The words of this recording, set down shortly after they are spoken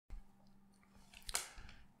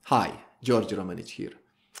Hi, Georgi Romanic here.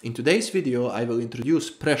 In today's video I will introduce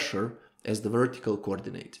pressure as the vertical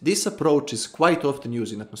coordinate. This approach is quite often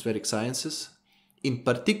used in atmospheric sciences, in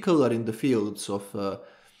particular in the fields of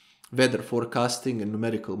weather forecasting and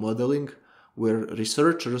numerical modeling, where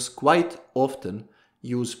researchers quite often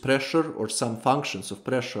use pressure or some functions of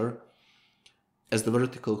pressure as the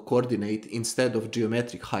vertical coordinate instead of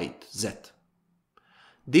geometric height, z.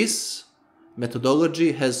 This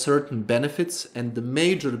methodology has certain benefits, and the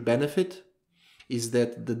major benefit is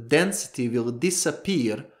that the density will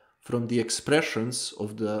disappear from the expressions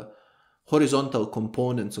of the horizontal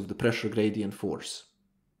components of the pressure gradient force.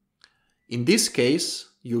 In this case,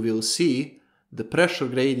 you will see the pressure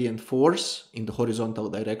gradient force in the horizontal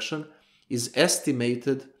direction is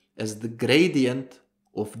estimated as the gradient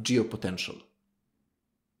of geopotential.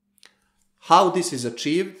 How this is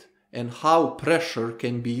achieved and how pressure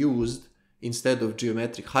can be used instead of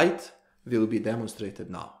geometric height will be demonstrated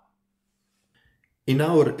now. In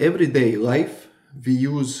our everyday life, we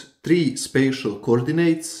use three spatial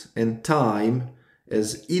coordinates and time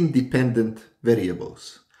as independent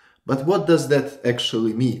variables. But what does that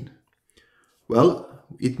actually mean? Well,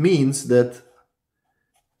 it means that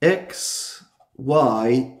x,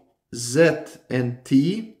 y, z, and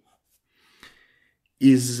t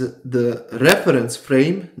is the reference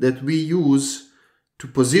frame that we use to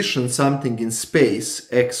position something in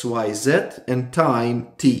space x, y, z and time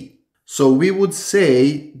t. So we would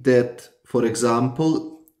say that, for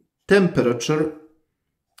example, temperature,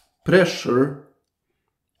 pressure,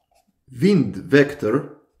 wind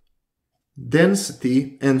vector,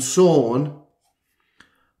 density, and so on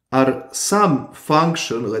are some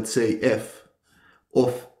function, let's say f,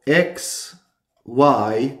 of x,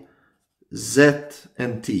 y, z,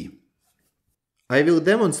 and t. I will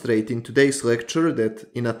demonstrate in today's lecture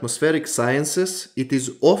that in atmospheric sciences it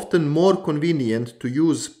is often more convenient to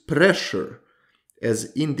use pressure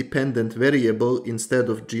as independent variable instead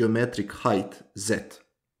of geometric height z.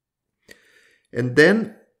 And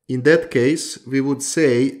then in that case we would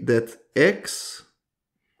say that x,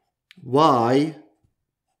 y,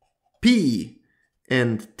 p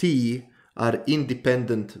and t are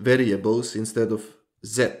independent variables instead of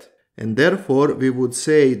z. And therefore we would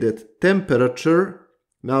say that temperature,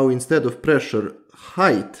 now instead of pressure,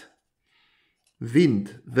 height,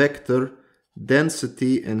 wind vector,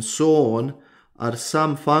 density, and so on are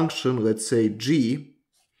some function, let's say g,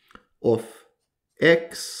 of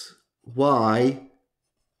x, y,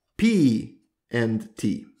 p, and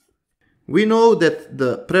t. We know that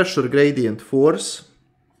the pressure gradient force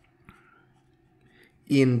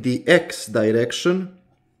in the x direction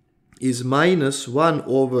is minus 1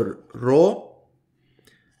 over rho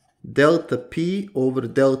delta p over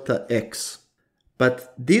delta x.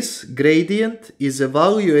 But this gradient is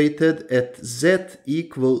evaluated at z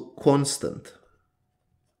equal constant.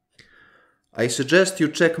 I suggest you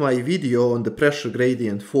check my video on the pressure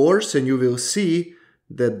gradient force and you will see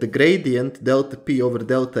that the gradient delta p over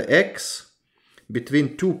delta x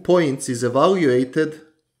between 2 points is evaluated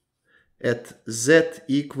at z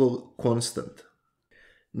equal constant.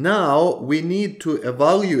 Now we need to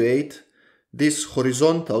evaluate this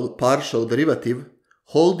horizontal partial derivative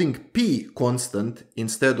holding p constant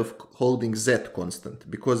instead of holding z constant,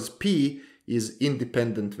 because p is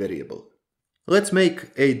independent variable. Let's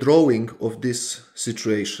make a drawing of this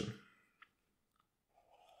situation.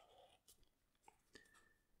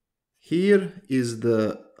 Here is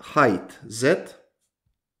the height z,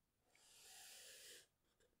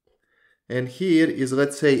 and here is,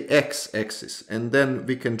 let's say, x-axis, and then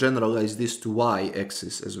we can generalize this to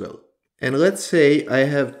y-axis as well. And let's say I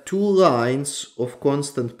have two lines of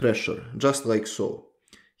constant pressure, just like so.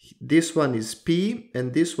 This one is P,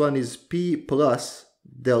 and this one is P plus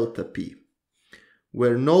delta P.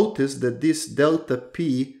 Where notice that this delta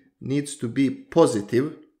P needs to be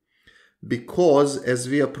positive, because as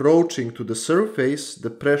we are approaching to the surface,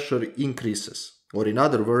 the pressure increases. Or in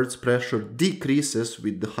other words, pressure decreases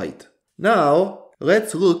with the height. Now,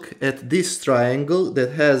 let's look at this triangle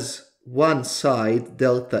that has one side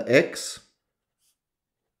delta x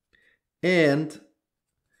and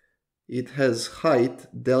it has height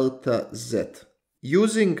delta z.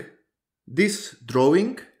 Using this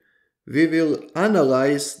drawing, we will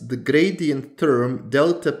analyze the gradient term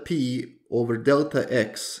delta p over delta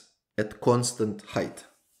x at constant height.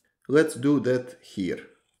 Let's do that here.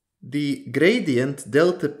 The gradient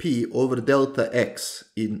delta p over delta x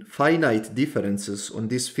in finite differences on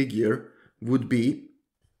this figure would be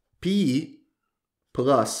p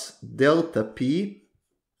plus delta p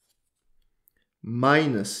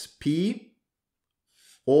minus p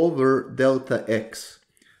over delta x.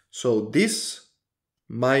 So this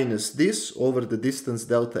minus this over the distance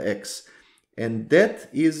delta x. And that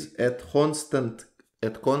is at constant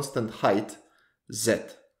height z.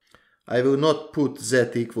 I will not put z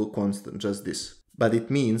equal constant, just this, but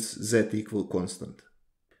it means z equal constant.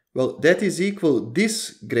 Well, that is equal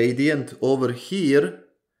this gradient over here,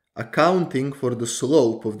 accounting for the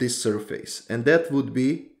slope of this surface, and that would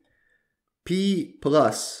be p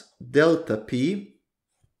plus delta p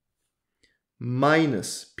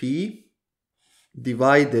minus p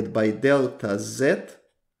divided by delta z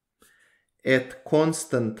at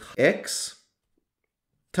constant x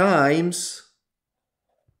times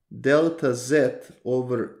delta z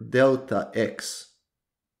over delta x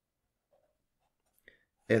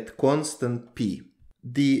at constant p.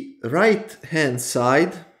 The right hand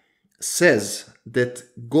side says that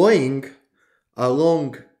going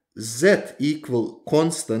along z equal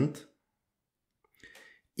constant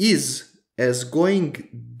is as going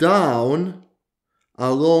down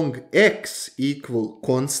along x equal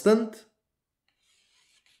constant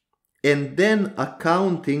and then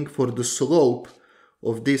accounting for the slope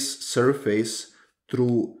of this surface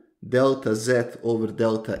through delta z over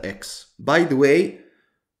delta x. By the way,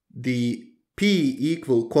 the p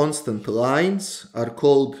equal constant lines are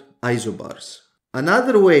called isobars.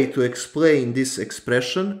 Another way to explain this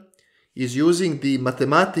expression is using the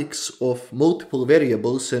mathematics of multiple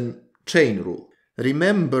variables and chain rule.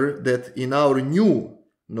 Remember that in our new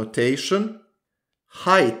notation,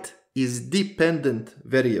 height is dependent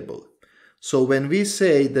variable. So when we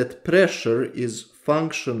say that pressure is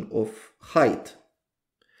function of height,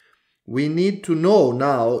 we need to know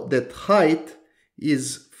now that height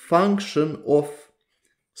is function of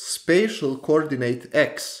spatial coordinate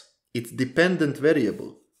x. It's dependent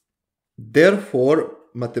variable. Therefore,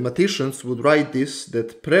 mathematicians would write this,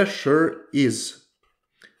 that pressure is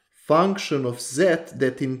function of z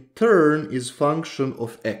that in turn is function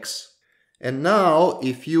of x. And now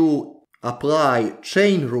if you apply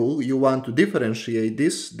chain rule, you want to differentiate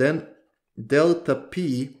this, then delta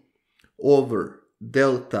p over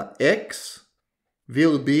delta x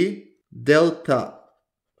will be delta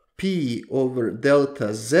p over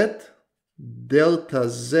delta z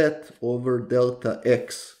over delta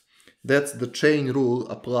x. That's the chain rule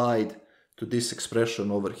applied to this expression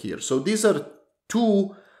over here. So these are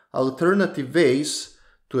two alternative ways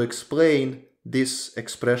to explain this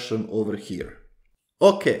expression over here.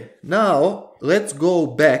 Okay, now let's go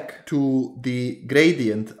back to the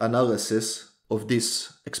gradient analysis of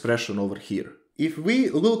this expression over here. If we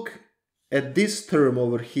look at this term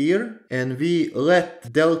over here and we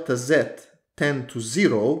let delta z tend to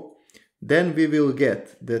 0, then we will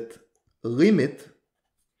get that limit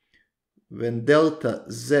when delta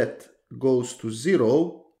z goes to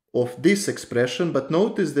 0 of this expression, but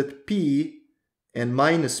notice that p and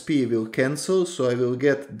minus p will cancel, so I will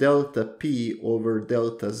get delta p over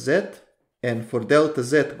delta z, and for delta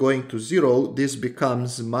z going to 0, this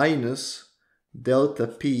becomes minus delta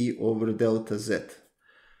p over delta z.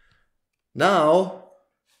 Now,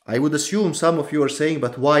 I would assume some of you are saying,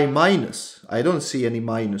 but why minus? I don't see any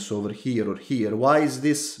minus over here or here. Why is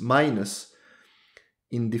this minus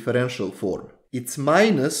in differential form? It's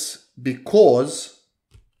minus because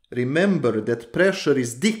remember that pressure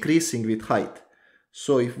is decreasing with height.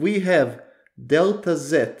 So if we have delta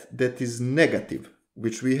z that is negative,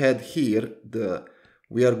 which we had here,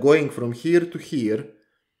 we are going from here to here,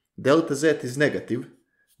 delta z is negative,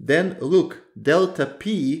 then look, delta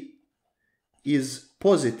p is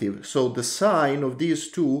positive. So the sign of these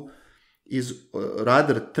two is,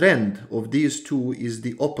 rather trend of these two is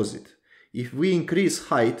the opposite. If we increase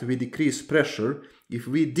height, we decrease pressure. If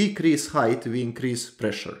we decrease height, we increase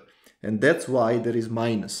pressure. And that's why there is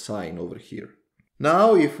minus sign over here.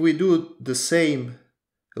 Now, if we do the same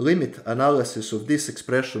limit analysis of this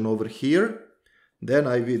expression over here, then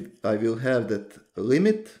I will have that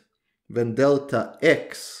limit when delta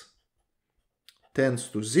x tends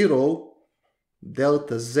to 0,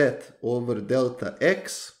 delta z over delta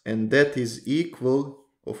x, and that is equal,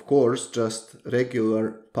 of course, just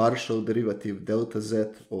regular partial derivative delta z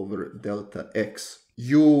over delta x.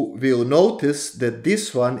 You will notice that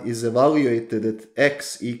this one is evaluated at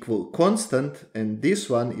x equal constant, and this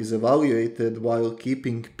one is evaluated while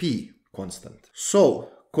keeping p constant. So,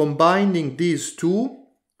 combining these two,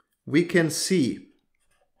 we can see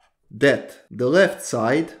that the left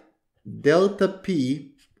side, delta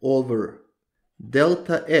p over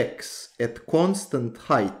delta x at constant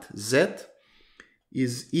height z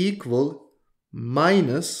is equal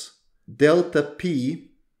minus delta p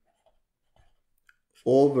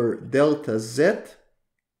over delta z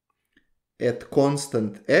at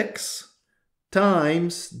constant x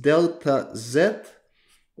times delta z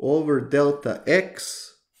over delta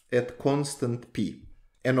x at constant p.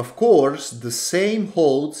 And of course, the same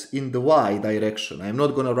holds in the y direction. I'm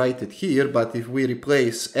not going to write it here, but if we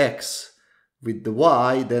replace x with the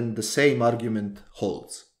y, then the same argument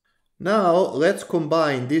holds. Now, let's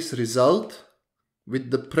combine this result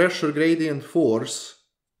with the pressure gradient force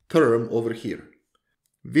term over here.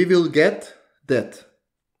 We will get that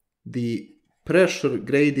the pressure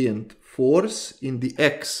gradient force in the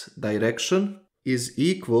x direction is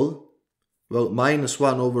equal, well, minus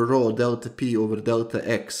 1 over rho delta p over delta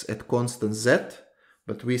x at constant z,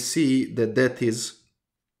 but we see that that is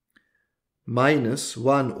minus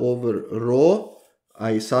 1 over rho.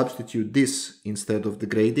 I substitute this instead of the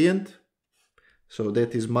gradient, so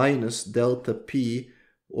that is minus delta p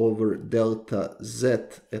over delta z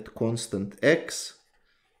at constant x,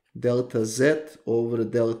 delta z over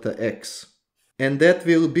delta x. And that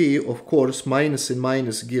will be, of course, minus and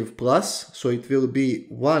minus give plus, so it will be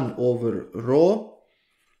 1 over rho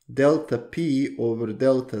delta p over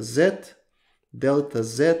delta z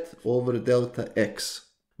over delta x.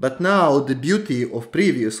 But now, the beauty of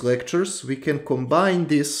previous lectures, we can combine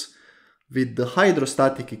this with the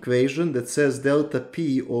hydrostatic equation that says delta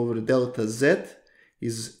p over delta z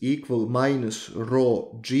is equal minus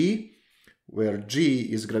rho g, where g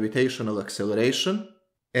is gravitational acceleration.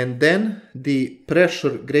 And then the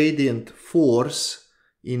pressure gradient force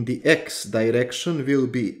in the x direction will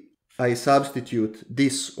be, I substitute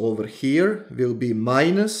this over here, will be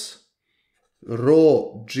minus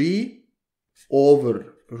rho g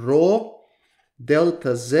over rho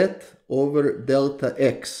delta z over delta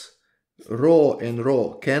x. Rho and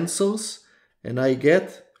rho cancels, and I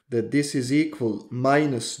get that this is equal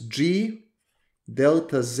minus g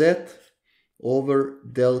delta z over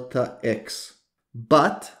delta x.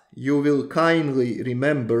 But you will kindly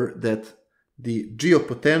remember that the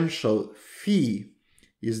geopotential phi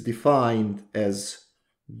is defined as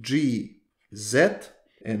gz,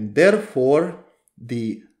 and therefore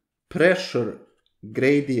the pressure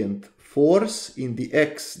gradient force in the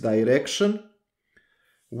x direction,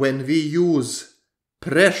 when we use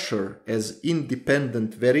pressure as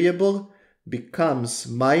independent variable, becomes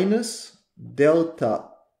minus delta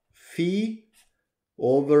phi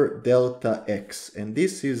over delta x. And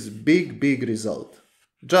this is big result.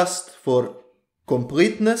 Just for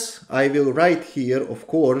completeness, I will write here, of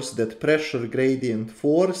course, that pressure gradient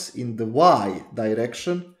force in the y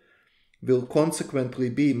direction will consequently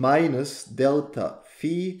be minus delta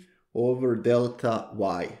phi over delta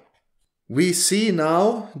y. We see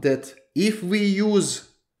now that if we use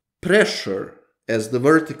pressure as the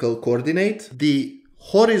vertical coordinate, the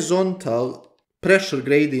horizontal pressure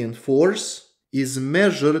gradient force is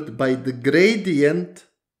measured by the gradient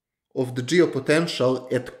of the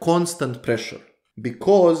geopotential at constant pressure,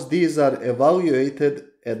 because these are evaluated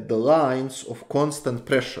at the lines of constant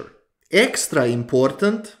pressure. Extra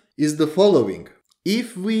important is the following.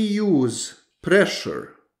 If we use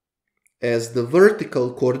pressure as the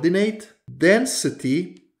vertical coordinate,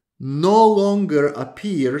 density no longer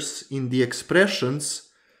appears in the expressions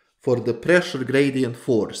for the pressure gradient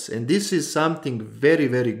force. And this is something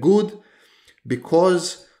very good,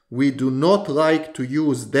 because we do not like to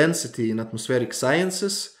use density in atmospheric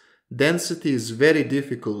sciences. Density is very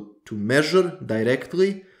difficult to measure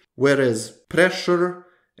directly, whereas pressure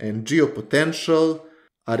and geopotential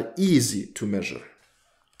are easy to measure.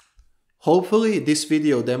 Hopefully this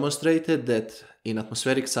video demonstrated that in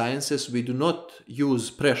atmospheric sciences we do not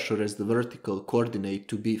use pressure as the vertical coordinate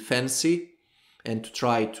to be fancy and to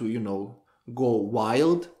try to, go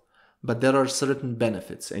wild, but there are certain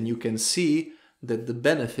benefits, and you can see that the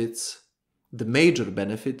benefits, the major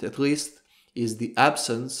benefit at least, is the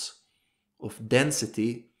absence of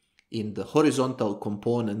density in the horizontal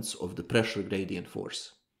components of the pressure gradient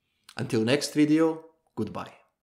force. Until next video, goodbye.